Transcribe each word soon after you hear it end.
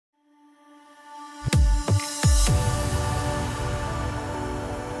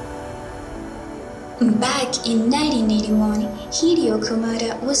Back in 1981, Hideo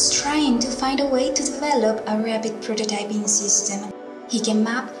Kodama was trying to find a way to develop a rapid prototyping system. He came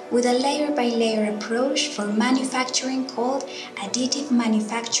up with a layer-by-layer approach for manufacturing called additive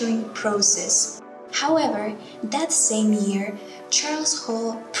manufacturing process. However, that same year, Charles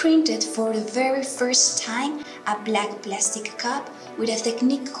Hall printed for the very first time a black plastic cup with a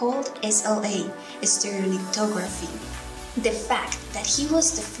technique called SLA, stereolithography. The fact that he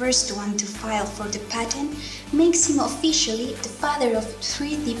was the first one to file for the patent makes him officially the father of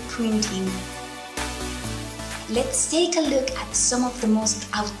 3D printing. Let's take a look at some of the most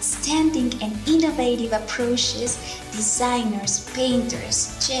outstanding and innovative approaches designers,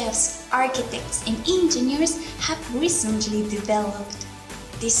 painters, chefs, architects, and engineers have recently developed.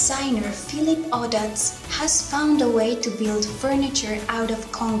 Designer Philip Odats has found a way to build furniture out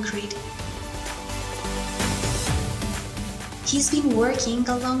of concrete. He's been working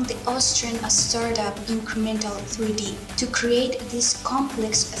along the Austrian startup Incremental 3D to create these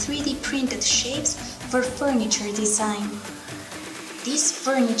complex 3D printed shapes for furniture design. This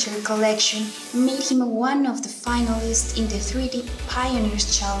furniture collection made him one of the finalists in the 3D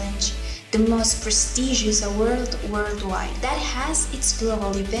Pioneers Challenge, the most prestigious award worldwide that has its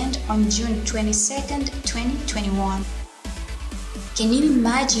global event on June 22, 2021. Can you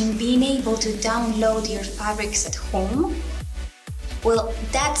imagine being able to download your fabrics at home? Well,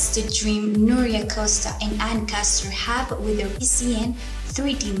 that's the dream Nuria Costa and Ann Castor have with their ECN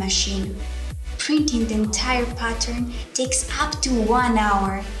 3D machine. Printing the entire pattern takes up to 1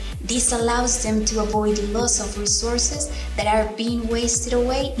 hour. This allows them to avoid loss of resources that are being wasted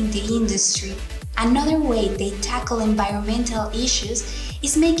away in the industry. Another way they tackle environmental issues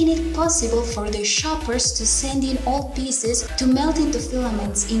is making it possible for the shoppers to send in old pieces to melt into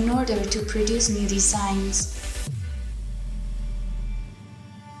filaments in order to produce new designs.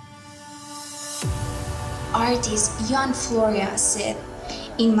 Artist Jan Floria said,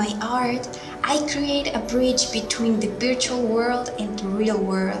 "In my art, I create a bridge between the virtual world and the real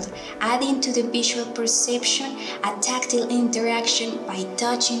world, adding to the visual perception a tactile interaction by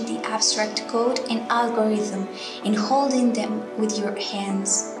touching the abstract code and algorithm and holding them with your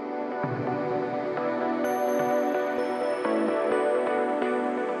hands."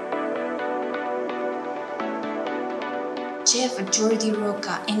 Chef Jordi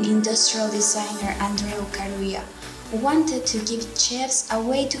Roca and industrial designer Andreu Carulla wanted to give chefs a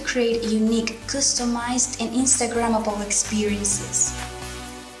way to create unique, customized, and Instagrammable experiences.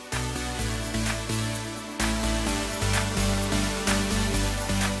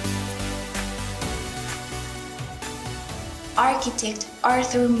 Architect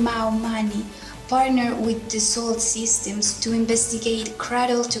Arthur Maumani partnered with Dassault Systems to investigate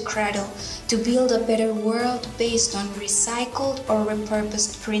cradle to cradle to build a better world based on recycled or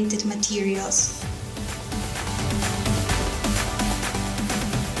repurposed printed materials.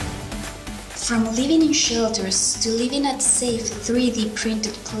 From living in shelters to living at safe 3D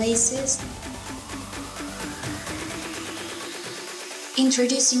printed places,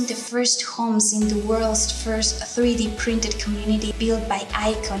 introducing the first homes in the world's first 3D printed community built by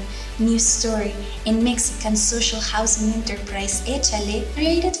Icon, New Story, and Mexican social housing enterprise Échale,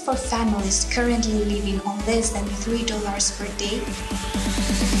 created for families currently living on less than $3 per day.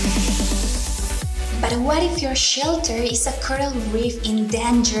 But what if your shelter is a coral reef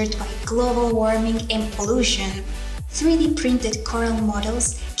endangered by global warming and pollution? 3D printed coral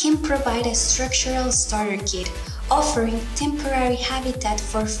models can provide a structural starter kit, offering temporary habitat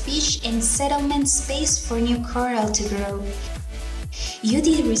for fish and settlement space for new coral to grow.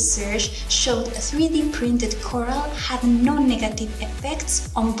 UD research showed 3D printed coral had no negative effects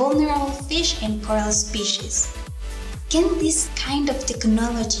on vulnerable fish and coral species. Can this kind of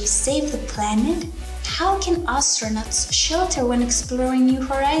technology save the planet? How can astronauts shelter when exploring new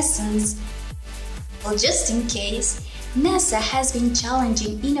horizons? Well, just in case, NASA has been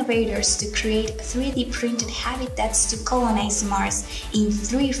challenging innovators to create 3D printed habitats to colonize Mars in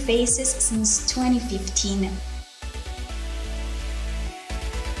 3 phases since 2015.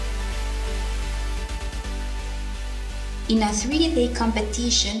 In a 3-day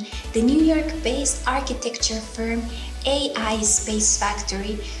competition, the New York-based architecture firm AI Space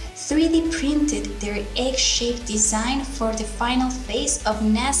Factory 3D printed their egg-shaped design for the final phase of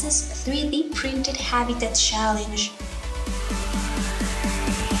NASA's 3D Printed Habitat Challenge.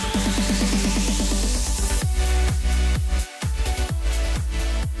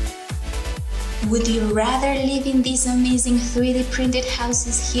 Would you rather live in these amazing 3D printed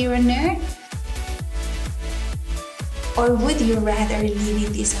houses here on Earth? Or would you rather live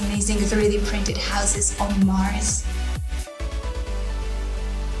in these amazing 3D printed houses on Mars?